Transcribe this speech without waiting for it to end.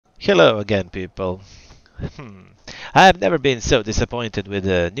Hello again, people. Hmm. I've never been so disappointed with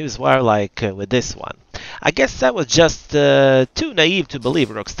a newswire like with this one. I guess I was just too naive to believe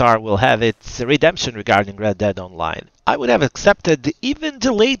Rockstar will have its redemption regarding Red Dead Online. I would have accepted even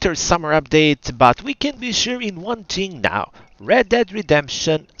the later summer update, but we can be sure in one thing now. Red Dead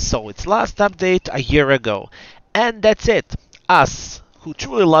Redemption saw its last update a year ago. And that's it. Us, who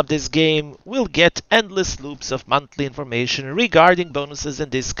truly love this game, will get endless loops of monthly information regarding bonuses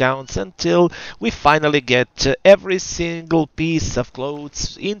and discounts until we finally get every single piece of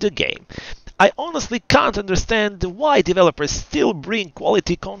clothes in the game. I honestly can't understand why developers still bring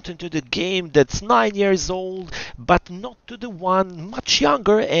quality content to the game that's 9 years old, but not to the one much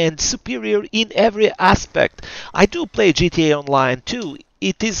younger and superior in every aspect. I do play GTA Online too.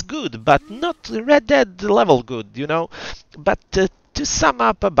 It is good, but not Red Dead level good, you know. But to sum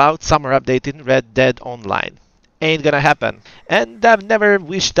up about summer update in Red Dead Online. Ain't gonna happen. And I've never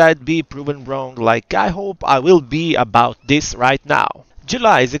wished I'd be proven wrong like I hope I will be about this right now.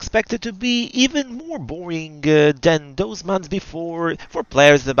 July is expected to be even more boring than those months before for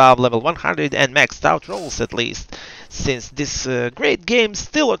players above level 100 and maxed out roles at least. Since this great game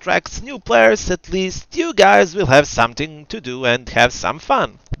still attracts new players, at least you guys will have something to do and have some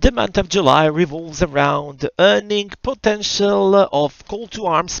fun. The month of July revolves around earning potential of Call to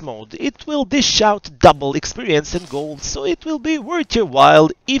Arms mode. It will dish out double experience and gold, so it will be worth your while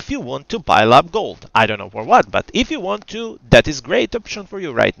if you want to pile up gold. I don't know for what, but if you want to, that is great option for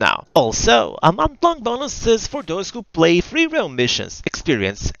you right now. Also, a month-long bonuses for those who play free roam missions,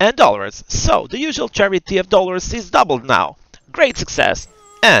 experience and dollars. So the usual charity of dollars is doubled now. Great success!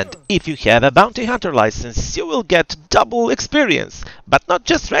 And if you have a bounty hunter license, you will get double experience. But not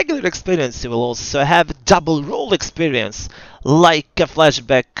just regular experience, you will also have double role experience, like a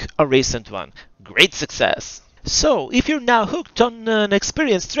flashback, a recent one. Great success! So, if you're now hooked on an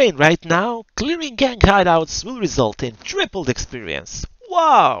experience train right now, clearing gang hideouts will result in tripled experience.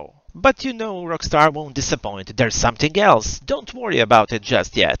 Wow! But you know Rockstar won't disappoint, there's something else. Don't worry about it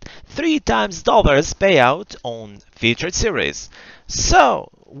just yet. 3 times dollars payout on featured series. So,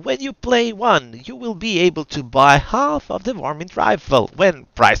 when you play one, you will be able to buy half of the varmint rifle, when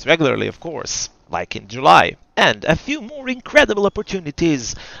priced regularly of course, like in July. And a few more incredible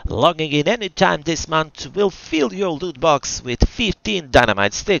opportunities. Logging in anytime this month will fill your loot box with 15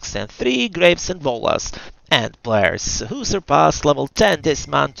 dynamite sticks and 3 grapes and bolas. And players who surpass level 10 this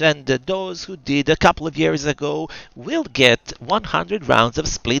month and those who did a couple of years ago will get 100 rounds of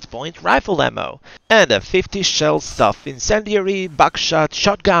split point rifle ammo and a 50 shells of incendiary buckshot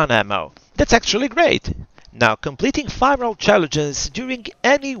shotgun ammo. That's actually great! Now, completing 5 round challenges during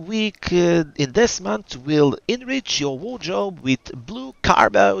any week in this month will enrich your wardrobe with blue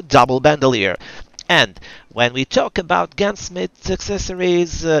carbo double bandolier. And when we talk about gunsmith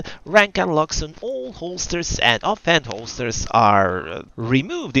accessories, rank unlocks on all holsters and offhand holsters are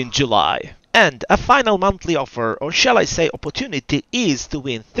removed in July. And a final monthly offer, or shall I say opportunity, is to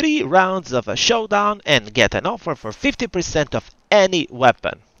win 3 rounds of a showdown and get an offer for 50% of any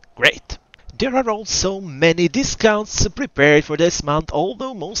weapon. Great! There are also many discounts prepared for this month,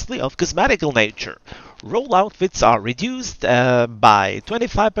 although mostly of cosmetical nature. Roll outfits are reduced by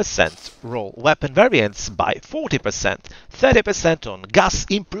 25%, roll weapon variants by 40%, 30% on gas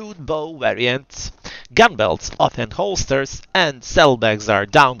improved bow variants, gun belts, offhand holsters, and saddlebags are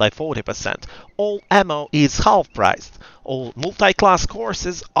down by 40%. All ammo is half priced. All multi-class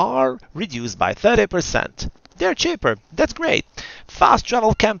courses are reduced by 30%. They're cheaper, that's great. Fast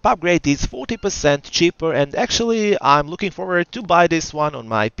travel camp upgrade is 40% cheaper, and actually I'm looking forward to buy this one on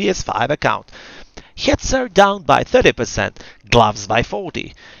my PS5 account. Hats are down by 30%, gloves by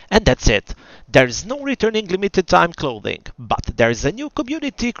 40%, and that's it. There's no returning limited time clothing, but there's a new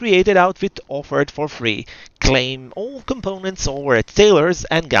community created outfit offered for free. Claim all components over at tailors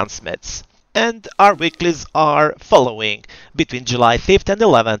and gunsmiths. And our weeklies are following. Between July 5th and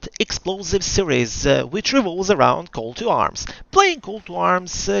 11th, Explosive series, which revolves around Call to Arms. Playing Call to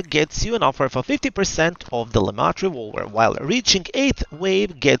Arms gets you an offer for 50% of the Lamont revolver, while reaching 8th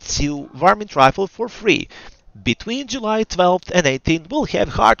wave gets you Varmint rifle for free. Between July 12th and 18th, we'll have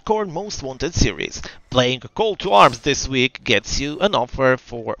Hardcore Most Wanted series. Playing Call to Arms this week gets you an offer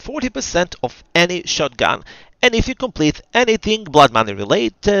for 40% of any shotgun. And if you complete anything Blood Money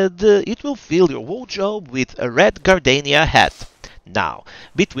related, it will fill your wardrobe with a red gardenia hat. Now,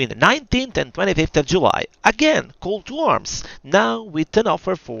 between the 19th and 25th of July, again Call to Arms, now with an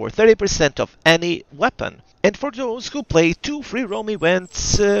offer for 30% of any weapon. And for those who play 2 free roam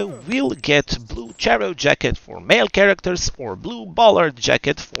events, will get blue Charo jacket for male characters or blue bollard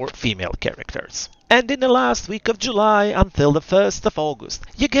jacket for female characters. And in the last week of July until the 1st of August,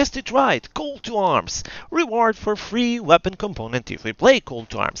 you guessed it right, Call to Arms. Reward for free weapon component if we play Call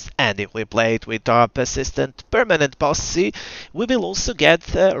to Arms. And if we play it with our persistent permanent posse, we will also get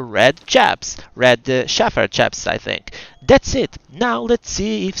red chaps. Red Schaffer chaps, I think. That's it. Now let's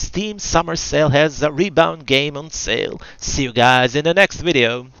see if Steam Summer Sale has a rebound game on sale. See you guys in the next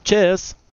video. Cheers!